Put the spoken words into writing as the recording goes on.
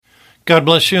God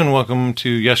bless you and welcome to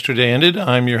Yesterday Ended.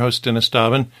 I'm your host, Dennis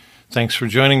Dobbin. Thanks for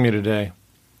joining me today.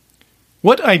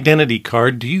 What identity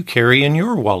card do you carry in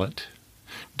your wallet?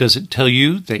 Does it tell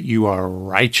you that you are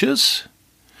righteous?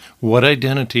 What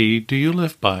identity do you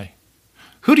live by?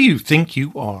 Who do you think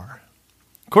you are?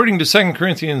 According to 2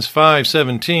 Corinthians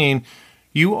 5:17,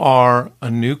 you are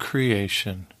a new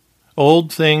creation.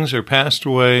 Old things are passed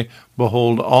away.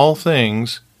 Behold, all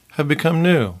things have become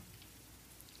new.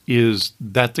 Is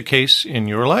that the case in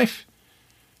your life?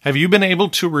 Have you been able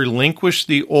to relinquish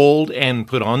the old and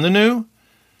put on the new?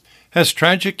 Has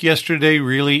tragic yesterday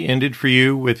really ended for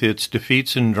you with its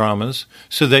defeats and dramas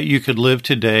so that you could live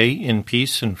today in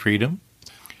peace and freedom?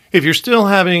 If you're still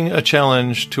having a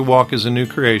challenge to walk as a new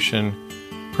creation,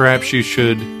 perhaps you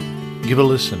should give a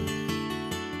listen.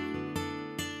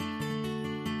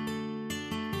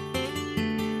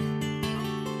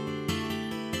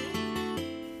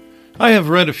 I have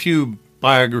read a few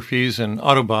biographies and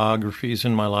autobiographies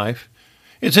in my life.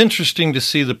 It's interesting to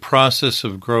see the process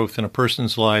of growth in a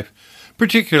person's life,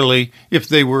 particularly if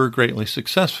they were greatly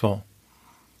successful.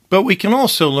 But we can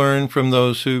also learn from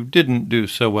those who didn't do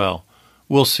so well.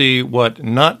 We'll see what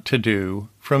not to do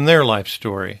from their life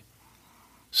story.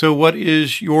 So what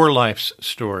is your life's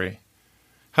story?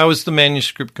 How is the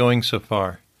manuscript going so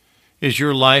far? Is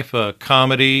your life a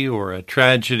comedy or a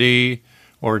tragedy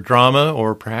or drama,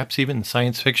 or perhaps even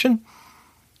science fiction?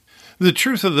 The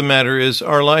truth of the matter is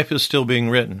our life is still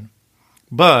being written,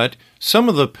 but some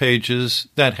of the pages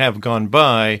that have gone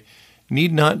by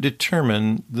need not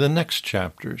determine the next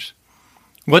chapters.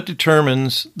 What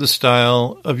determines the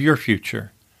style of your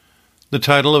future? The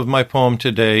title of my poem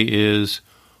today is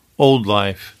Old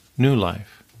Life, New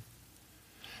Life.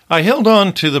 I held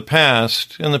on to the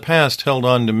past, and the past held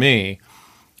on to me.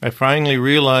 I finally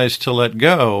realized to let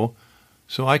go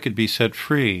so I could be set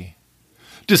free.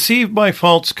 Deceived by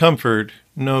false comfort,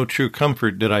 no true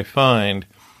comfort did I find.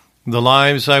 The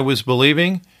lies I was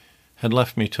believing had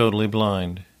left me totally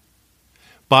blind.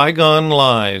 Bygone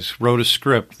lies wrote a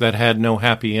script that had no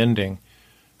happy ending.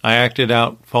 I acted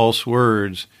out false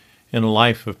words in a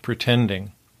life of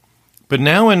pretending. But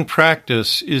now in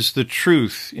practice is the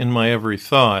truth in my every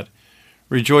thought,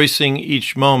 rejoicing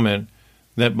each moment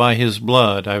that by his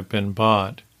blood I've been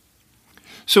bought.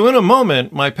 So in a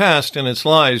moment, my past and its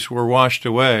lies were washed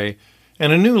away,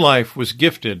 and a new life was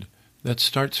gifted that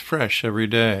starts fresh every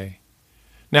day.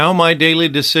 Now my daily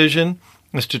decision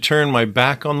is to turn my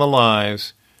back on the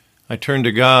lies. I turn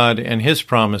to God and His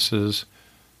promises,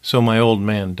 so my old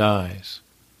man dies.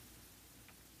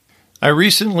 I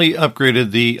recently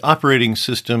upgraded the operating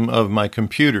system of my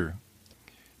computer.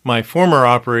 My former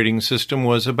operating system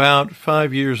was about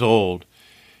 5 years old.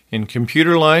 In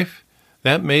computer life,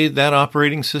 that made that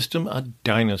operating system a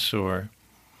dinosaur.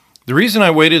 The reason I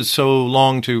waited so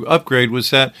long to upgrade was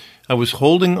that I was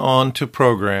holding on to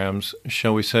programs,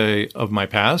 shall we say, of my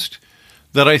past,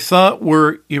 that I thought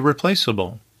were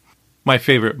irreplaceable. My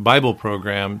favorite Bible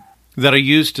program that I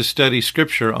used to study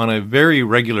Scripture on a very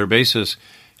regular basis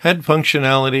had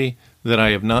functionality that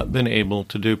I have not been able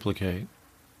to duplicate.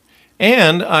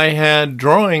 And I had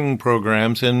drawing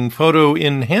programs and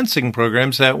photo-enhancing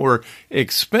programs that were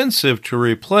expensive to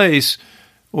replace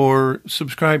or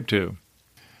subscribe to.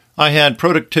 I had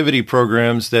productivity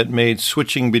programs that made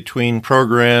switching between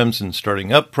programs and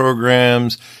starting up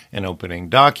programs and opening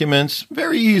documents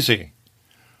very easy.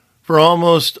 For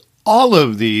almost all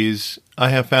of these, I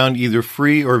have found either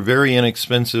free or very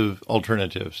inexpensive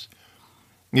alternatives.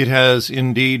 It has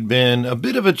indeed been a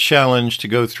bit of a challenge to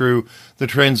go through the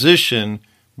transition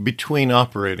between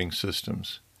operating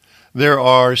systems. There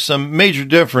are some major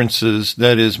differences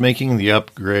that is making the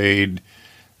upgrade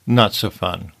not so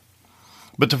fun.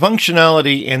 But the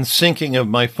functionality and syncing of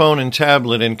my phone and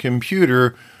tablet and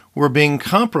computer were being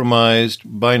compromised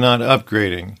by not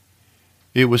upgrading.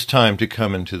 It was time to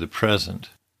come into the present.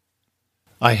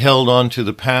 I held on to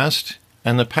the past,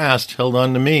 and the past held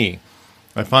on to me.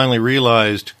 I finally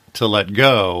realized to let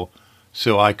go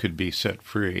so I could be set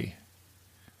free.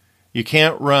 You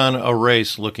can't run a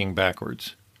race looking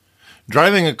backwards.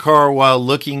 Driving a car while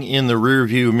looking in the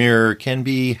rearview mirror can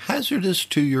be hazardous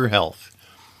to your health.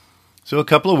 So a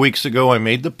couple of weeks ago, I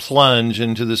made the plunge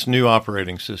into this new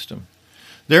operating system.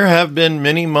 There have been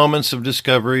many moments of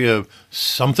discovery of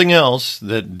something else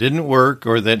that didn't work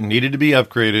or that needed to be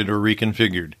upgraded or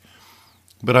reconfigured.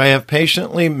 But I have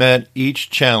patiently met each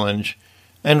challenge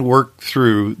and worked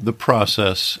through the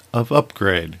process of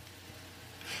upgrade.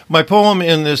 My poem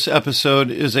in this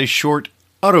episode is a short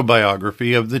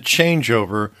autobiography of the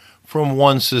changeover from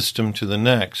one system to the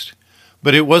next.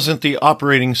 But it wasn't the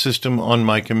operating system on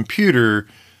my computer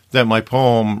that my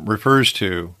poem refers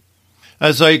to.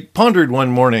 As I pondered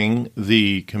one morning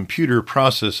the computer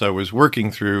process I was working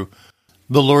through,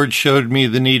 the Lord showed me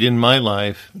the need in my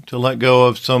life to let go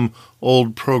of some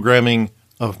old programming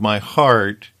of my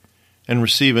heart and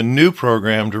receive a new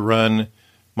program to run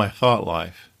my thought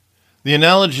life. The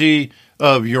analogy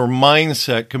of your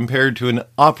mindset compared to an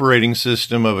operating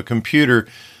system of a computer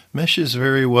meshes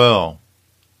very well.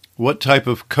 What type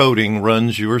of coding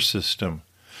runs your system?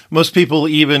 Most people,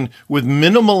 even with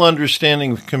minimal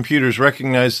understanding of computers,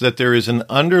 recognize that there is an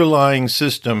underlying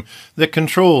system that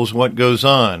controls what goes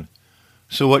on.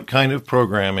 So what kind of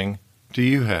programming do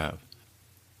you have?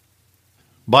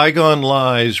 Bygone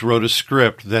Lies wrote a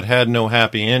script that had no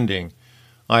happy ending.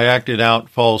 I acted out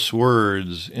false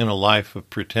words in a life of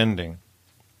pretending.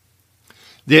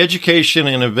 The education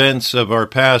and events of our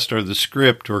past are the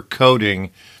script or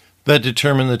coding that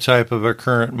determine the type of our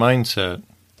current mindset.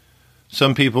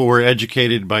 Some people were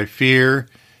educated by fear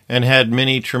and had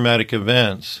many traumatic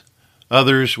events.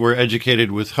 Others were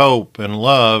educated with hope and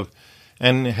love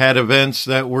and had events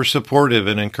that were supportive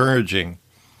and encouraging.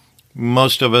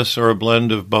 Most of us are a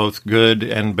blend of both good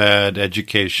and bad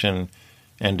education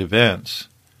and events.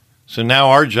 So now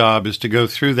our job is to go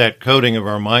through that coding of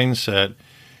our mindset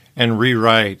and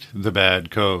rewrite the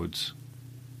bad codes.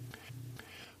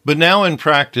 But now in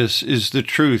practice is the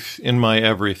truth in my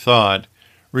every thought,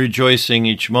 rejoicing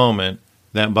each moment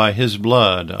that by His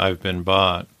blood I've been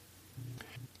bought.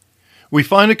 We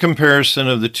find a comparison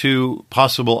of the two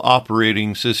possible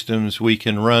operating systems we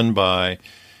can run by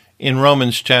in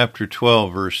Romans chapter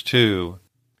 12, verse 2.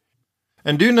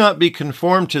 And do not be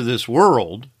conformed to this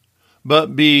world,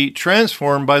 but be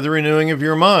transformed by the renewing of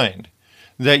your mind,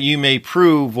 that you may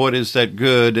prove what is that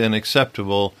good and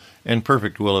acceptable and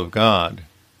perfect will of God.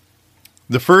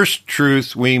 The first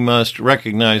truth we must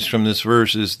recognize from this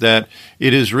verse is that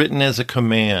it is written as a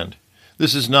command.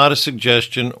 This is not a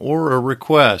suggestion or a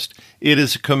request. It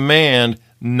is a command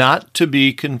not to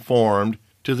be conformed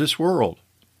to this world.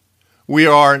 We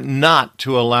are not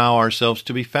to allow ourselves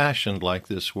to be fashioned like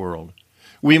this world.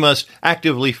 We must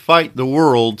actively fight the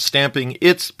world, stamping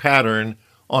its pattern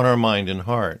on our mind and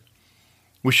heart.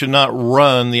 We should not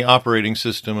run the operating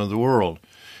system of the world.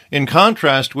 In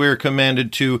contrast, we are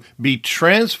commanded to be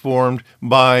transformed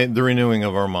by the renewing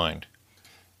of our mind.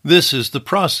 This is the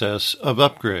process of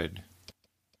upgrade.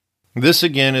 This,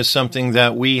 again, is something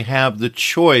that we have the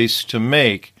choice to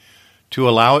make to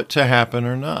allow it to happen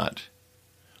or not.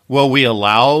 Will we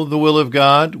allow the will of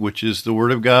God, which is the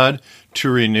Word of God, to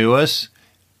renew us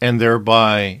and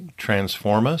thereby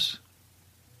transform us?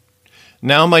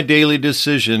 Now my daily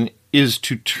decision is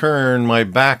to turn my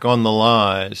back on the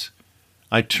lies.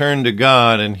 I turn to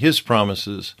God and His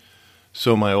promises,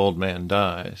 so my old man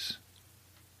dies.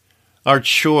 Our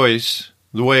choice,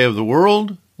 the way of the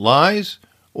world, lies,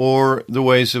 or the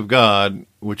ways of God,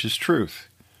 which is truth.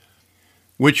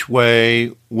 Which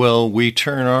way will we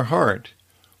turn our heart?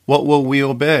 What will we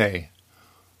obey?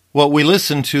 What we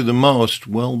listen to the most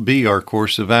will be our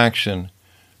course of action.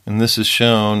 And this is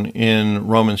shown in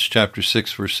Romans chapter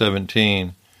 6, verse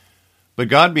 17. But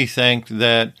God be thanked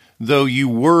that though you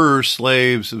were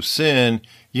slaves of sin,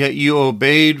 yet you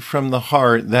obeyed from the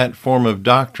heart that form of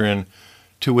doctrine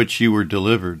to which you were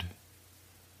delivered.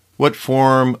 What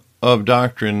form of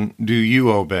doctrine do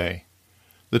you obey?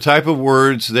 The type of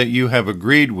words that you have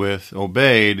agreed with,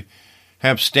 obeyed,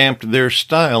 have stamped their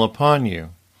style upon you.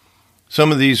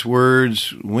 Some of these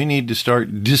words we need to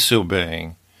start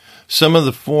disobeying. Some of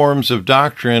the forms of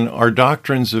doctrine are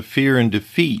doctrines of fear and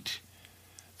defeat.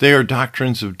 They are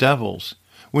doctrines of devils.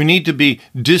 We need to be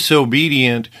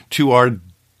disobedient to our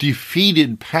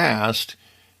defeated past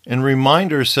and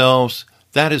remind ourselves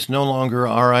that is no longer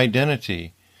our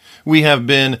identity. We have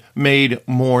been made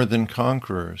more than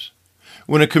conquerors.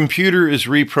 When a computer is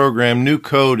reprogrammed, new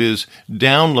code is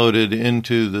downloaded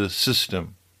into the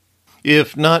system.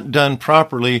 If not done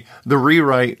properly, the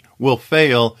rewrite will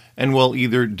fail and will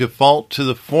either default to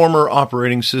the former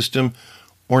operating system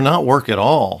or not work at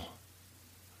all.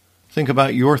 Think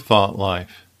about your thought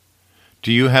life.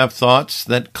 Do you have thoughts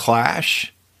that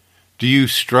clash? Do you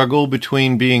struggle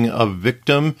between being a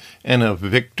victim and a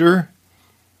victor?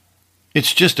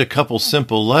 It's just a couple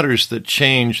simple letters that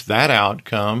change that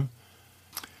outcome.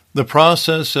 The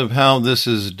process of how this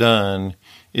is done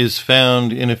is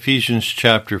found in Ephesians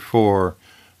chapter 4,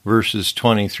 verses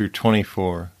 20 through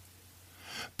 24.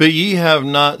 But ye have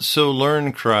not so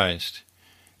learned Christ,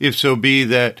 if so be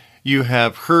that you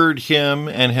have heard him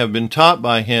and have been taught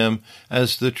by him,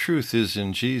 as the truth is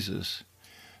in Jesus,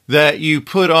 that you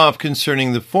put off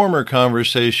concerning the former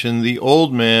conversation the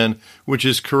old man, which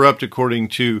is corrupt according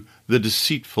to the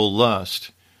deceitful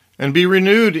lust, and be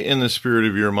renewed in the spirit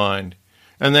of your mind,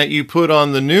 and that you put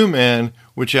on the new man,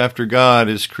 which after God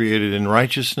is created in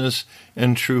righteousness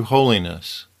and true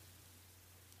holiness.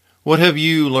 What have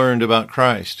you learned about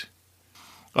Christ?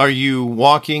 Are you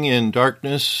walking in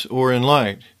darkness or in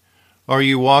light? Are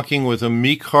you walking with a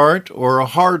meek heart or a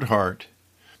hard heart?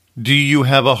 Do you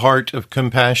have a heart of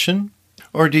compassion,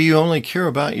 or do you only care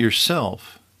about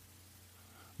yourself?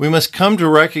 We must come to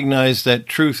recognize that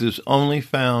truth is only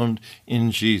found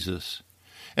in Jesus.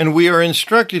 And we are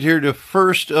instructed here to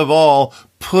first of all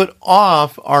put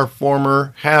off our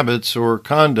former habits or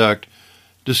conduct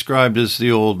described as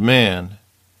the old man.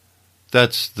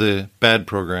 That's the bad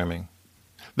programming.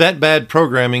 That bad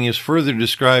programming is further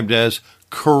described as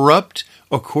corrupt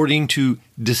according to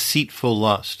deceitful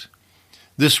lust.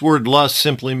 This word lust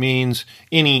simply means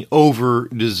any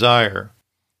over-desire.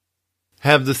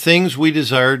 Have the things we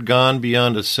desired gone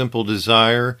beyond a simple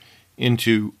desire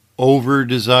into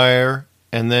over-desire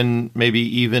and then maybe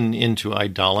even into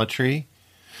idolatry?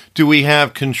 Do we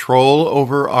have control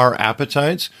over our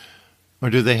appetites, or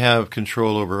do they have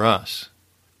control over us?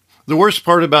 The worst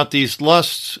part about these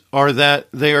lusts are that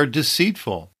they are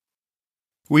deceitful.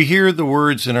 We hear the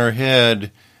words in our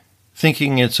head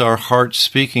thinking it's our heart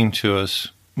speaking to us,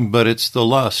 but it's the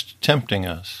lust tempting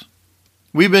us.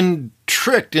 We've been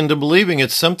tricked into believing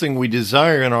it's something we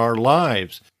desire in our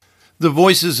lives. The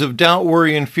voices of doubt,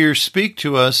 worry, and fear speak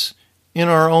to us in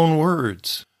our own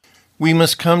words. We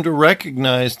must come to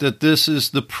recognize that this is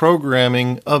the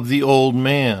programming of the old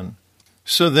man.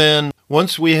 So then,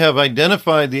 once we have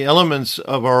identified the elements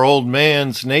of our old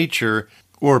man's nature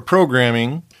or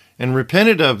programming and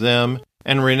repented of them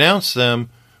and renounced them,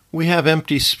 we have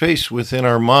empty space within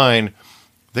our mind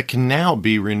that can now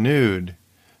be renewed.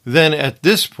 Then at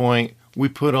this point, we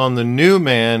put on the new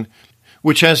man,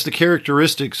 which has the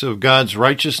characteristics of God's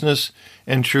righteousness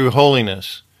and true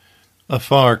holiness, a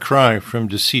far cry from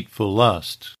deceitful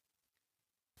lust.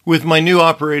 With my new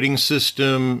operating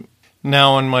system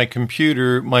now on my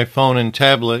computer, my phone and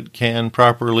tablet can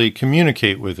properly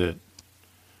communicate with it.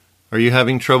 Are you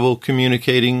having trouble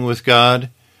communicating with God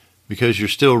because you're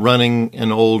still running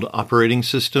an old operating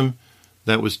system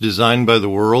that was designed by the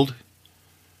world?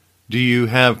 Do you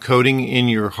have coding in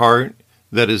your heart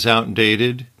that is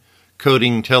outdated?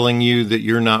 Coding telling you that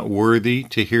you're not worthy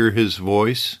to hear His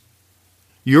voice?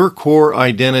 Your core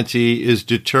identity is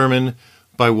determined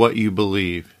by what you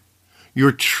believe.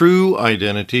 Your true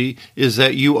identity is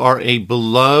that you are a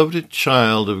beloved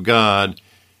child of God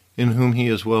in whom He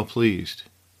is well pleased.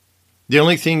 The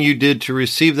only thing you did to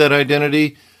receive that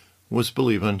identity was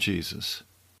believe on Jesus.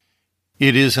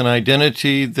 It is an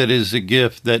identity that is a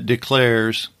gift that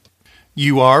declares,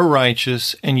 you are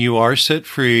righteous and you are set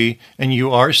free and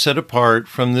you are set apart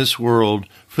from this world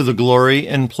for the glory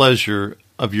and pleasure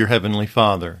of your Heavenly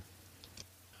Father.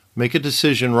 Make a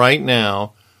decision right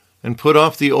now and put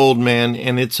off the old man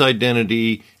and its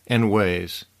identity and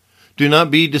ways. Do not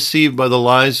be deceived by the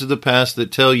lies of the past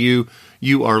that tell you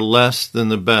you are less than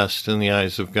the best in the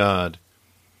eyes of God.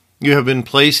 You have been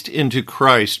placed into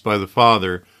Christ by the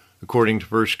Father, according to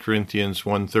 1 Corinthians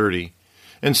 1:30.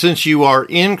 And since you are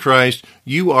in Christ,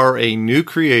 you are a new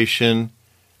creation,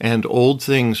 and old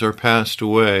things are passed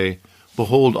away.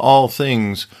 Behold, all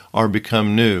things are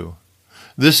become new.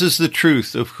 This is the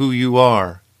truth of who you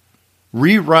are.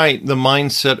 Rewrite the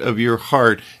mindset of your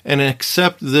heart and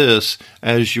accept this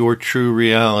as your true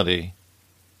reality.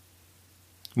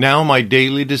 Now my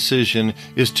daily decision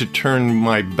is to turn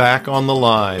my back on the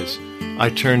lies. I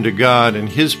turn to God and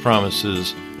His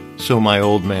promises, so my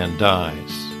old man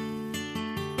dies.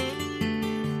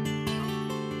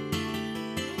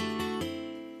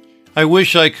 I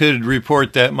wish I could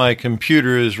report that my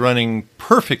computer is running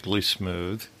perfectly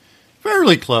smooth.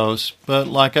 Fairly close, but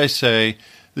like I say,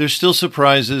 there's still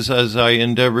surprises as I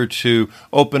endeavor to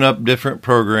open up different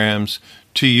programs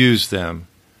to use them.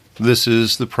 This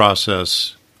is the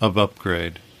process of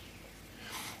upgrade.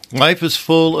 Life is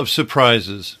full of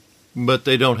surprises, but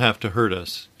they don't have to hurt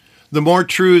us. The more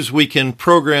truths we can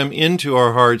program into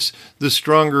our hearts, the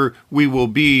stronger we will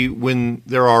be when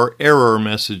there are error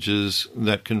messages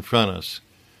that confront us.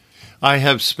 I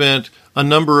have spent a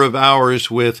number of hours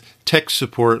with tech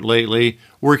support lately,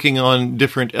 working on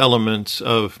different elements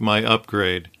of my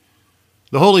upgrade.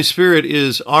 The Holy Spirit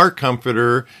is our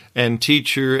comforter and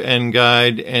teacher and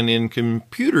guide, and in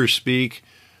computer speak,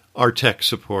 our tech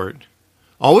support.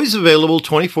 Always available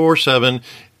 24/7,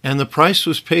 and the price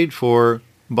was paid for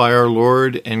by our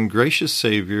Lord and gracious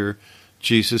Savior,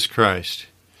 Jesus Christ.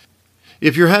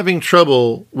 If you're having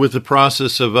trouble with the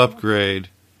process of upgrade,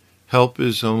 help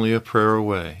is only a prayer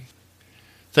away.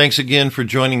 Thanks again for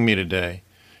joining me today.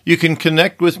 You can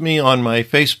connect with me on my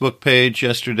Facebook page,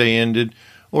 Yesterday Ended,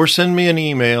 or send me an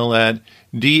email at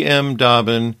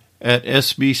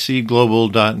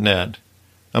dmdobbin@sbcglobal.net.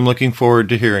 I'm looking forward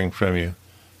to hearing from you.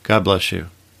 God bless you.